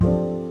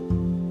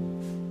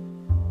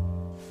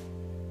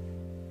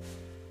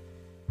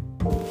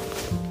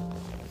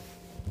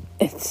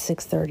It's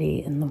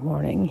 6:30 in the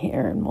morning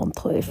here in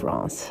Montreuil,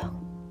 France.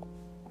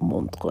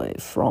 Montreuil,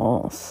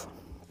 France.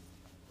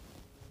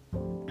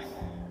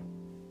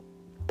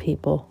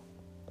 People,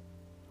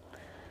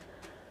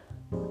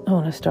 I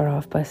want to start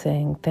off by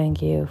saying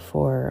thank you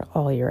for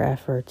all your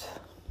efforts.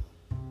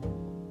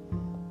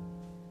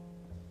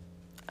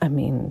 I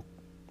mean,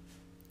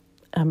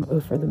 I'm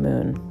over the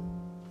moon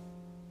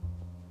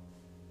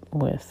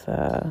with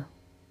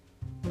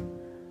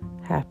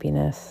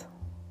happiness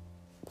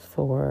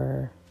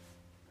for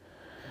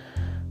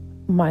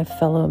my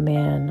fellow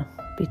man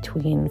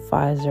between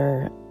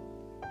Pfizer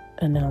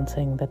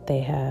announcing that they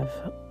have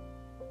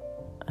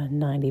a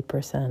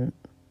 90%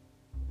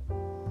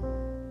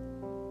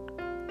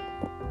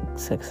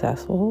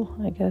 successful,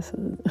 I guess,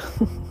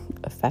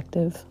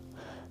 effective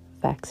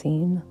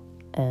vaccine,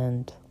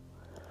 and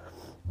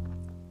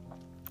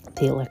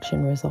the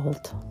election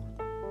result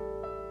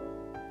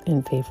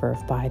in favor of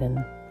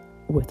Biden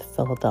with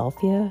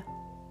Philadelphia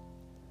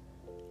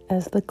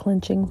as the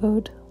clinching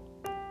vote.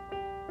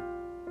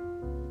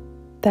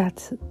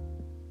 That's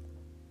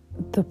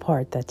the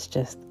part that's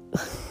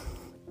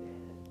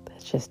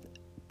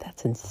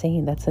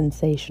insane. That's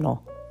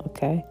sensational,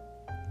 okay?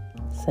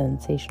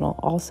 Sensational.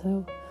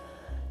 Also,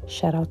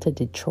 shout out to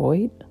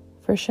Detroit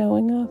for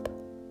showing up.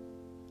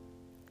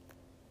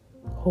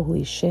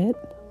 Holy shit.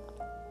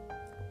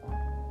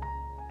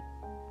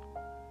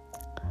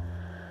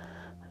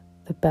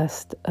 The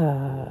best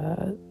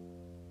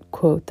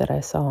quote that I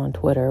saw on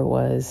Twitter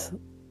was,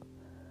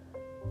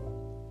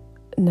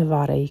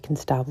 Nevada, you can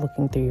stop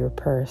looking through your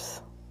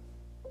purse.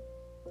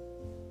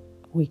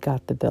 We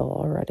got the bill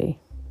already.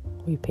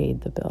 We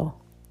paid the bill.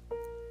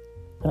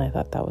 And I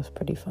thought that was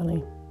pretty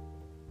funny.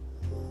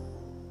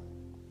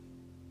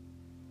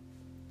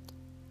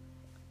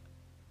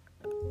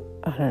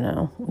 I don't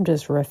know. I'm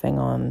just riffing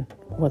on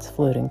what's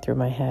floating through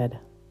my head.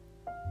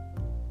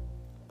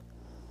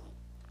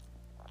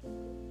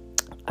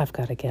 I've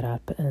got to get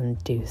up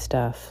and do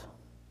stuff.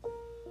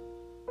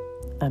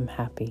 I'm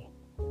happy.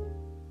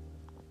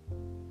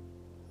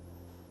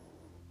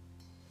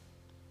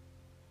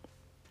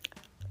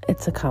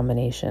 It's a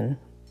combination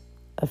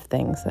of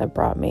things that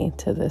brought me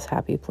to this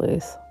happy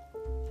place.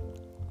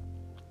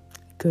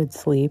 Good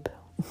sleep.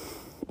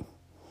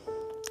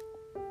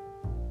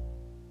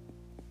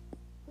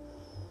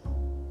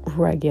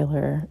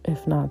 Regular,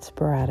 if not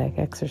sporadic,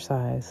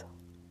 exercise.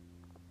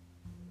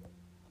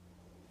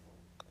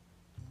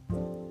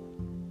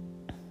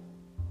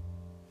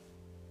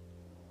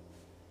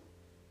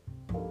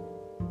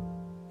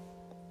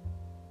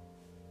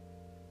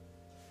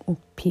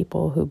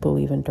 People who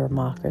believe in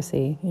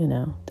democracy,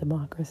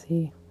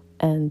 democracy.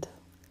 And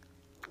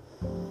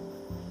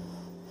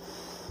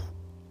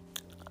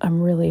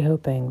I'm really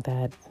hoping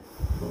that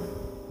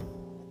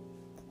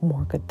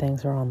more good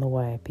things are on the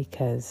way,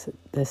 because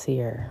this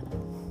year,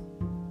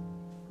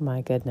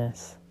 my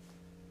goodness.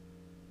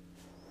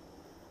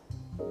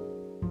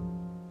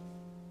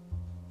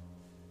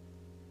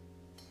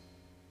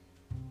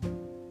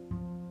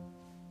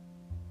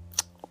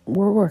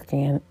 We're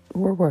working on it.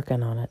 We're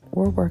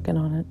working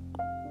on it.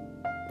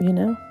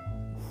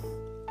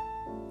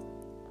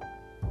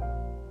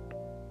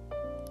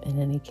 In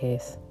any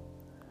case,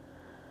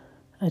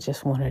 I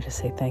just wanted to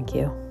say thank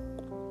you.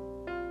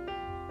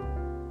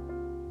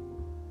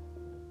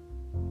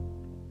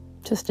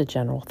 Just a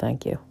general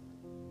thank you.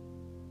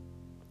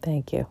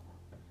 Thank you.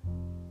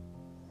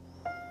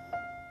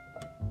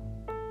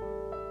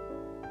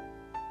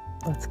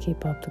 Let's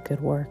keep up the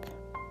good work.